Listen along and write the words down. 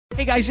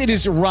Hey guys, it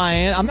is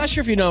Ryan. I'm not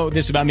sure if you know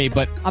this about me,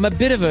 but I'm a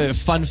bit of a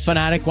fun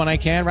fanatic when I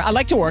can. I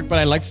like to work, but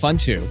I like fun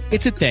too.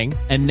 It's a thing.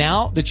 And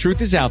now the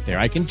truth is out there.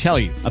 I can tell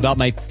you about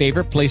my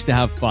favorite place to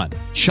have fun.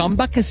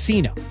 Chumba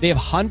Casino. They have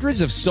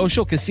hundreds of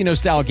social casino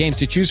style games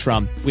to choose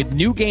from with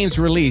new games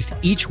released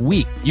each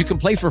week. You can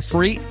play for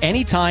free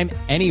anytime,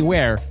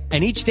 anywhere.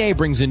 And each day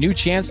brings a new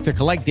chance to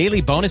collect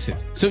daily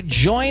bonuses. So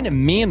join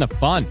me in the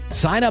fun.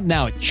 Sign up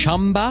now at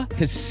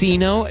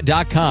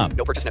ChumbaCasino.com.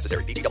 No purchase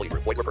necessary. VGW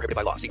Group. Void where prohibited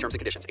by law. See terms and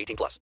conditions.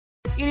 18+.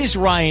 It is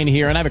Ryan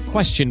here, and I have a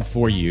question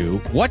for you.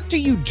 What do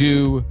you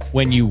do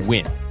when you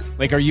win?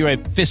 Like, are you a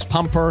fist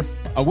pumper,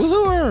 a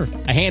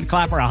woohooer, a hand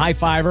clapper, a high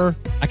fiver?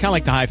 I kind of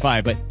like the high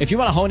five, but if you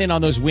want to hone in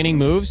on those winning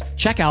moves,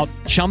 check out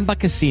Chumba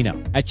Casino.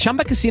 At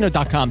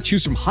ChumbaCasino.com,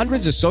 choose from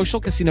hundreds of social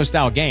casino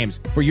style games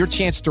for your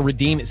chance to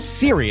redeem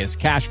serious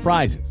cash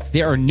prizes.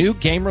 There are new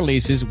game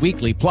releases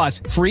weekly, plus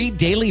free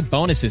daily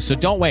bonuses. So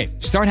don't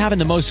wait. Start having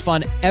the most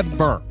fun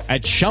ever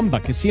at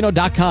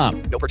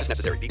ChumbaCasino.com. No purchase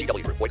necessary.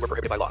 VGW Group. Void where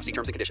prohibited by law. See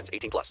terms and conditions.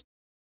 18+.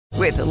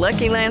 With the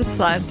Lucky Land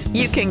Slots,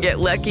 you can get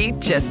lucky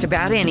just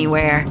about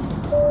anywhere.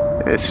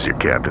 This is your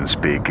captain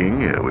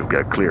speaking. We've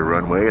got clear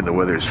runway and the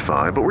weather's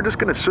fine, but we're just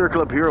going to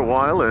circle up here a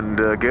while and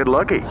get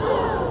lucky.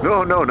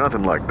 No,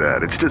 nothing like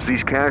that. It's just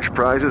these cash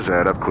prizes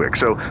add up quick.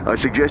 So I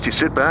suggest you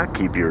sit back,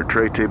 keep your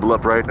tray table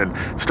upright, and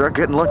start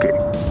getting lucky.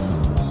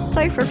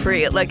 Play for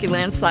free at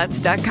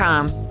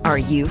LuckyLandSlots.com. Are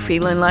you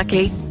feeling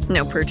lucky?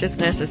 No purchase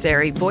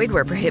necessary. Void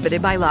where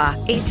prohibited by law.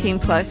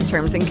 18+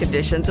 terms and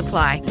conditions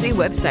apply. See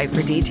website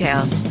for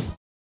details.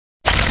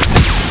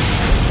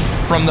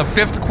 From the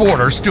Fifth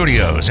Quarter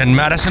Studios in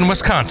Madison,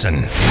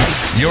 Wisconsin,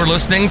 you're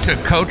listening to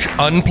Coach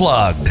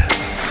Unplugged.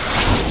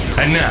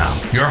 And now,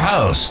 your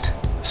host,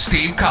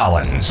 Steve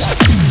Collins.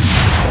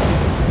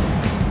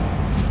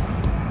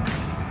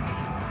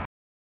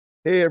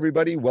 Hey,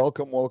 everybody.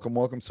 Welcome.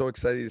 So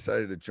excited you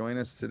decided to join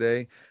us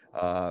today.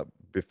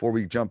 Before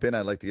we jump in,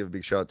 I'd like to give a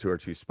big shout out to our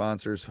two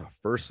sponsors.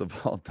 First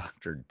of all,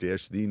 Dr.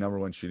 Dish, the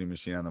 #1 shooting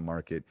machine on the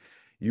market.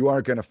 You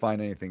aren't going to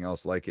find anything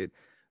else like it.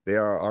 They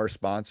are our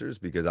sponsors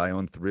because I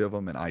own 3 of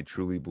them, and I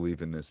truly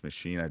believe in this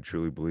machine. I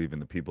truly believe in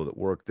the people that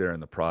work there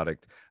and the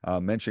product.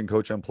 Mention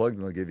Coach Unplugged,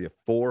 and they'll give you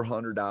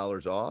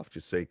 $400 off.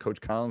 Just say, Coach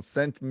Collins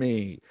sent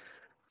me.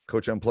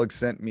 Coach Unplugged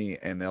sent me,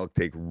 and they'll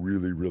take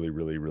really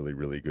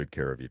good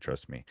care of you.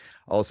 Trust me.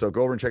 Also,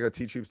 go over and check out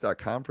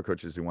teachhoops.com for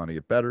coaches who want to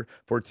get better.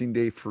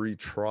 14-day free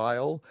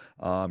trial.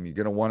 You're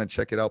going to want to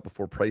check it out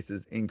before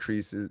prices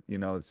increases. You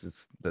know, it's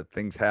just that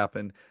things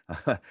happen.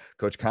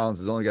 Coach Collins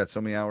has only got so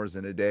many hours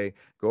in a day.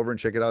 Go over and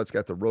check it out. It's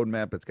got the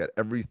roadmap. It's got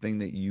everything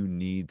that you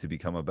need to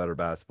become a better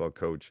basketball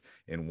coach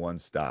in one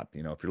stop.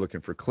 You know, if you're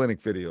looking for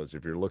clinic videos,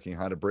 if you're looking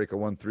how to break a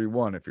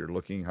 1-3-1, if you're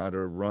looking how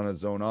to run a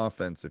zone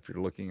offense, if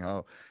you're looking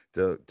how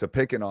to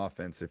pick an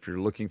offense, if you're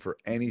looking for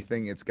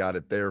anything, it's got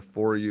it there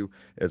for you.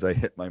 As I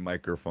hit my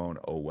microphone,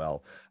 oh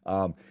well.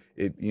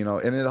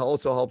 It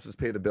also helps us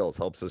pay the bills,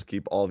 helps us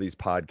keep all these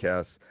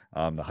podcasts,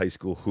 the high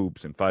school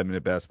hoops and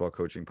 5-minute basketball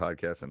coaching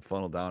podcasts and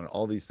Funnel Down and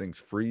all these things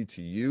free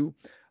to you.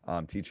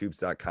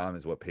 Teachhoops.com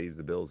is what pays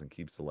the bills and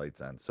keeps the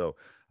lights on. So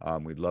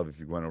we'd love if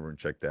you went over and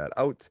check that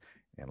out,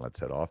 and let's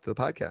head off to the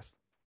podcast.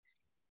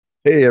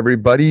 Hey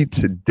everybody,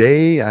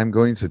 today I'm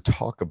going to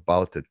talk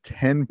about the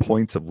 10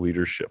 points of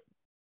leadership.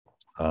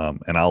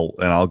 And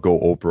I'll go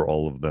over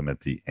all of them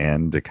at the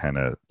end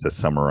to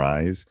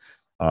summarize.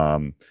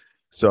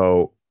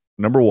 So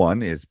number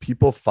 1 is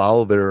people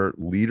follow their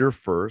leader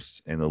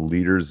first and the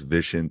leader's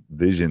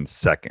vision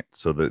second.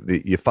 So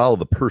you follow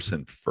the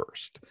person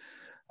first.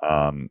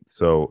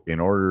 So in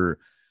order,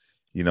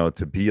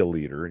 to be a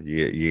leader,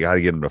 you got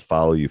to get them to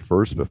follow you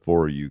first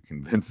before you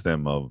convince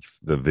them of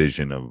the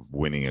vision of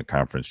winning a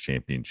conference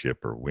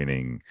championship or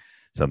winning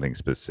something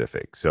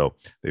specific. So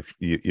if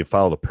you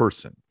follow the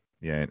person.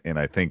 Yeah, and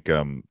I think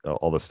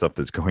all the stuff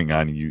that's going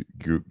on in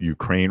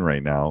Ukraine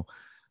right now,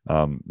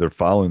 they're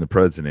following the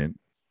president,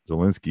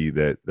 Zelensky,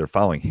 that they're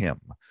following him,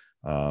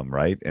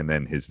 right? And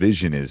then his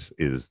vision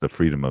is the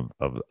freedom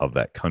of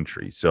that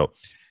country. So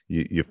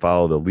you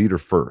follow the leader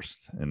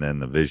first, and then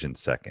the vision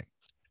second.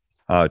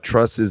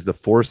 Trust is the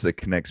force that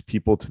connects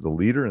people to the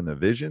leader and the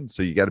vision.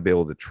 So you got to be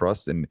able to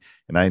trust. And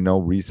I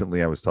know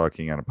recently I was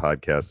talking on a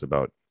podcast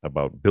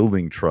about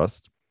building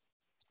trust.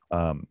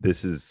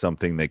 This is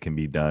something that can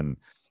be done,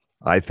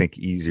 I think,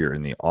 easier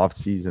in the off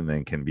season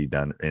than can be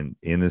done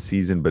in the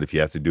season. But if you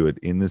have to do it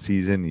in the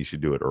season, you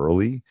should do it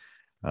early.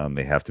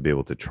 They have to be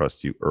able to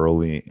trust you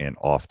early and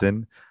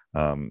often.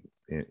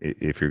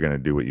 If you're going to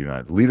do what you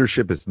know,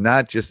 leadership is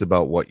not just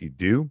about what you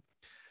do,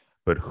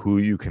 but who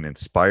you can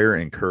inspire,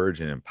 encourage,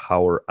 and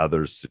empower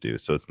others to do.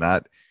 So it's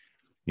not,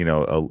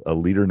 a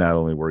leader not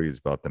only worries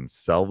about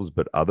themselves,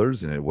 but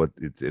others, and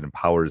it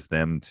empowers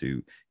them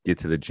to get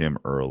to the gym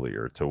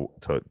earlier, to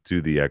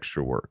do the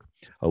extra work.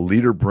 A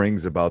leader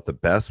brings about the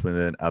best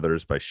within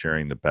others by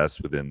sharing the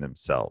best within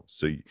themselves.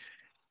 So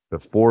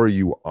before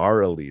you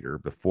are a leader,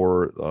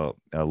 before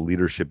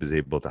leadership is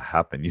able to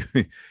happen,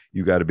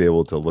 you got to be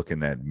able to look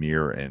in that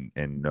mirror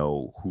and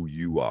know who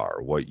you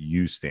are, what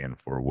you stand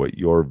for, what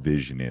your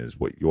vision is,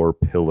 what your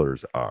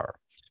pillars are.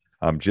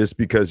 Just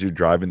because you're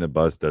driving the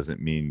bus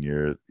doesn't mean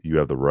you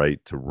have the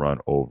right to run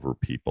over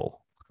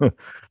people.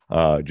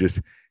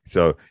 Just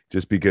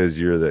because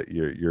you're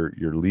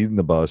leading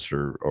the bus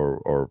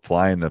or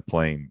flying the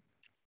plane,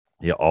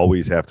 you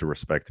always have to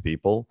respect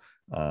people,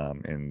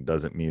 and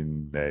doesn't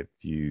mean that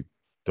you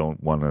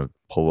don't want to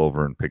pull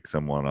over and pick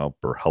someone up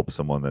or help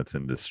someone that's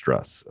in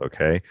distress.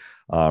 Okay.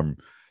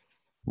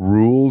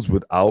 Rules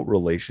without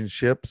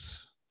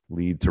relationships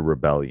lead to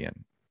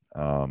rebellion.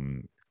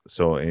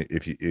 So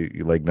if you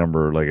like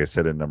I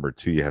said in number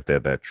 2, you have to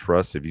have that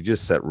trust. If you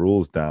just set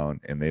rules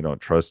down and they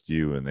don't trust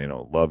you and they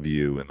don't love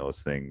you and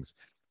those things,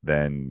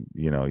 then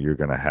you're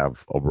going to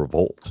have a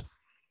revolt.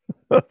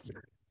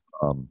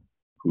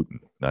 Putin,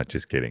 not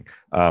just kidding.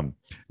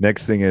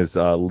 Next thing is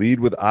lead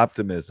with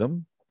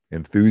optimism,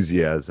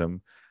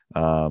 enthusiasm.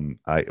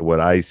 What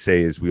I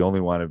say is we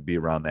only want to be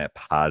around that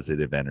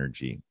positive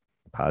energy.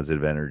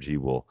 Positive energy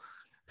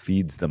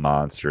feeds the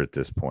monster at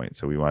this point.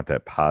 So we want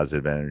that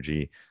positive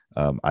energy.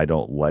 I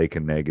don't like a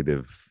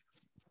negative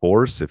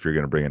force. If you're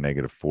going to bring a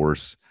negative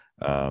force,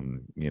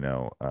 we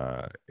don't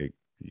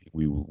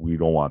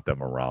want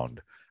them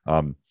around.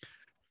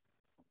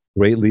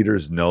 Great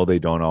leaders know they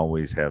don't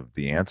always have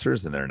the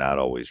answers and they're not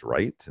always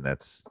right. And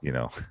that's,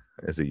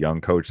 as a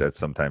young coach, that's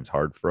sometimes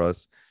hard for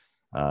us.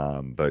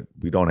 But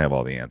we don't have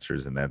all the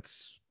answers. And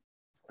that's,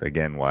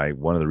 again, why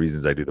one of the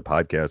reasons I do the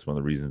podcast, one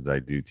of the reasons I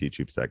do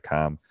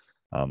teachhoops.com.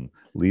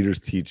 Leaders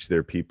teach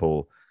their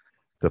people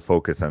to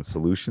focus on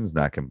solutions,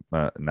 not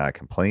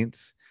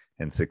complaints.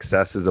 And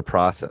success is a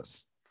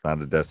process. It's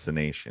not a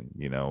destination.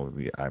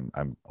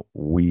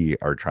 We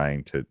are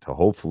trying to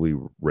hopefully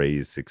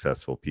raise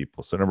successful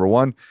people. So number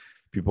 1,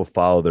 people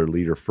follow their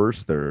leader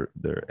first. The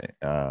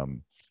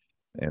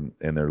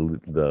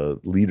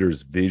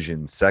leader's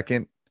vision.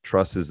 Second,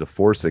 trust is the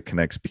force that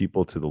connects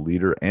people to the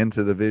leader and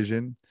to the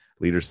vision.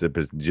 Leadership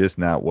is just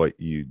not what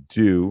you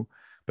do,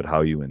 but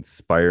how you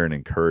inspire and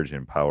encourage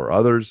and empower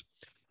others.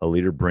 A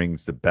leader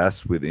brings the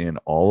best within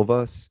all of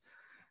us.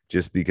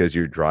 Just because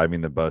you're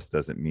driving the bus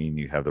doesn't mean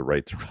you have the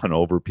right to run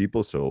over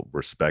people. So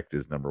respect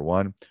is number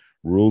 1.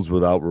 Rules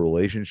without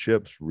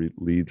relationships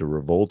lead to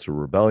revolt or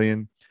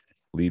rebellion.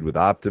 Lead with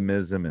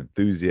optimism,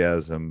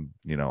 enthusiasm.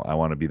 I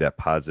want to be that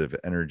positive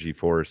energy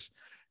force.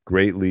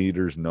 Great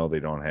leaders know they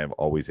don't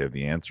always have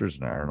the answers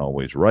and aren't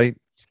always right.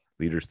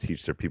 Leaders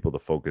teach their people to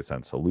focus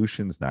on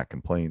solutions, not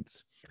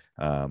complaints.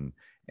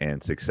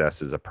 And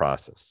success is a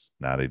process,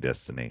 not a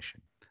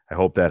destination. I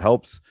hope that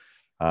helps.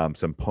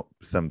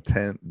 Some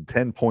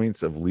 10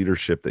 points of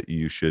leadership that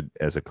you should,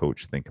 as a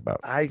coach, think about.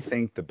 I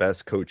think the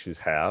best coaches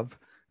have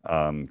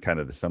kind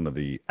of some of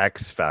the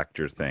X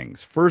factor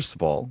things. First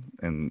of all,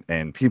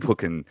 and people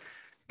can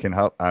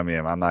help. I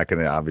mean, I'm not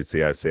going to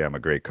obviously I say I'm a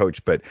great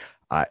coach, but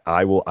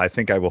I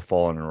think I will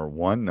fall on number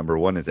 1. Number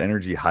 1 is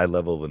energy, high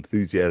level of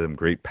enthusiasm,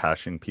 great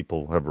passion.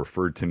 People have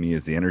referred to me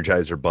as the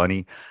Energizer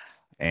Bunny.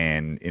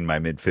 And in my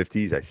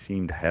mid-50s, I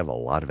seem to have a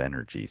lot of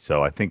energy.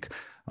 So I think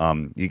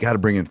you got to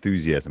bring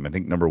enthusiasm. I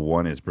think number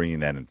 1 is bringing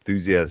that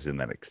enthusiasm,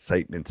 that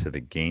excitement to the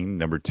game.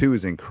 Number 2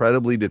 is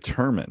incredibly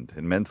determined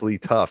and mentally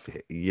tough.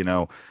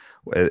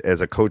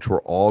 As a coach,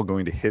 we're all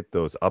going to hit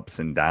those ups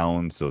and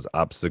downs, those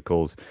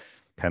obstacles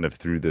kind of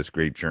through this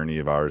great journey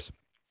of ours.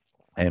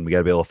 And we got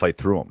to be able to fight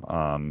through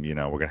them. We're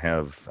going to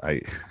have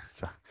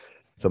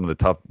some of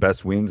the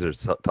best wins or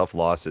tough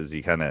losses.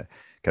 You kind of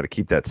got to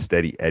keep that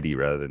steady eddy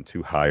rather than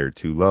too high or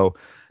too low.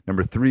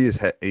 Number 3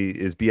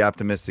 is be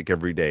optimistic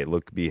every day.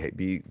 Be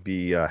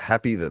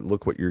happy that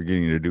look what you're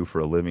getting to do for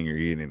a living. You're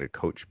getting to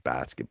coach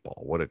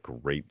basketball. What a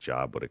great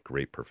job. What a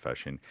great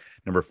profession.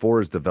 Number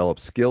 4 is develop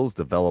skills,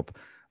 develop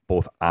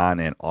both on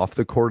and off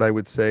the court, I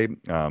would say.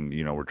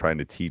 We're trying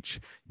to teach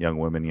young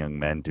women, young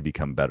men to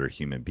become better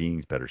human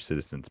beings, better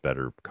citizens,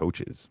 better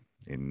coaches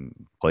and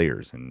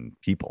players and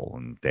people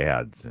and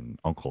dads and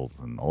uncles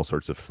and all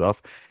sorts of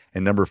stuff.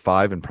 And number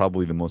 5, and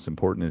probably the most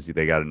important, is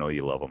they got to know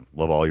you love them.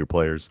 Love all your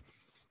players.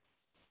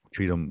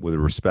 Treat them with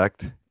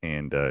respect,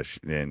 and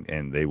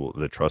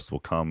the trust will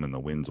come, and the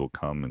wins will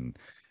come,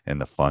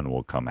 and the fun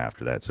will come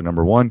after that. So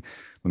number 1,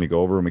 let me go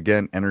over them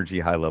again.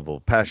 Energy, high level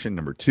of passion.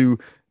 Number 2,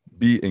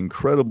 be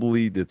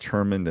incredibly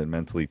determined and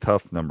mentally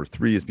tough. Number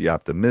 3 is be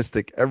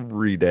optimistic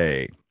every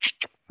day.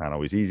 Not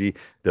always easy.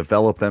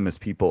 Develop them as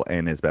people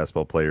and as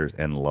basketball players,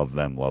 and love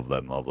them, love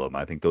them, love them.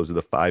 I think those are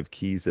the 5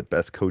 keys that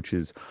best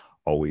coaches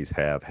always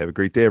have. Have a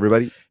great day,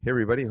 everybody. Hey,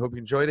 everybody. Hope you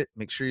enjoyed it.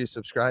 Make sure you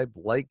subscribe,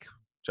 like,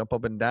 jump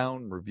up and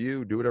down,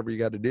 review, do whatever you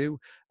got to do.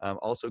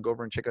 Also, go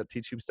over and check out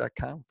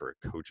teachhoops.com for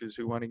coaches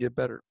who want to get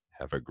better.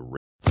 Have a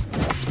great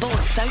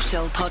Sports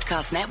Social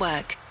Podcast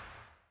Network.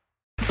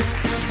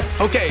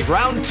 Okay,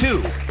 round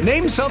 2.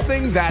 Name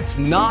something that's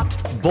not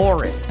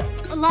boring.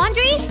 A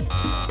laundry?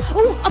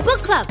 Ooh, a book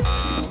club.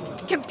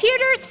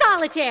 Computer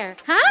solitaire,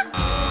 huh?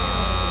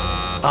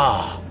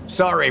 Ah,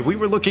 sorry, we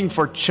were looking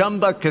for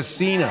Chumba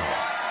Casino.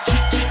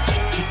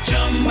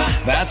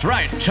 That's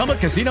right.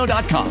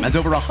 ChumbaCasino.com has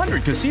over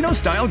 100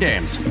 casino-style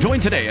games. Join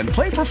today and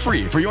play for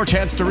free for your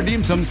chance to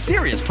redeem some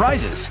serious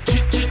prizes.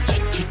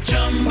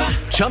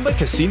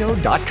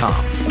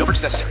 ChumbaCasino.com. No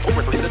purchase necessary. Void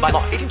where prohibited by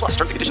law. 18 plus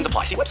terms and conditions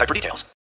apply. See website for details.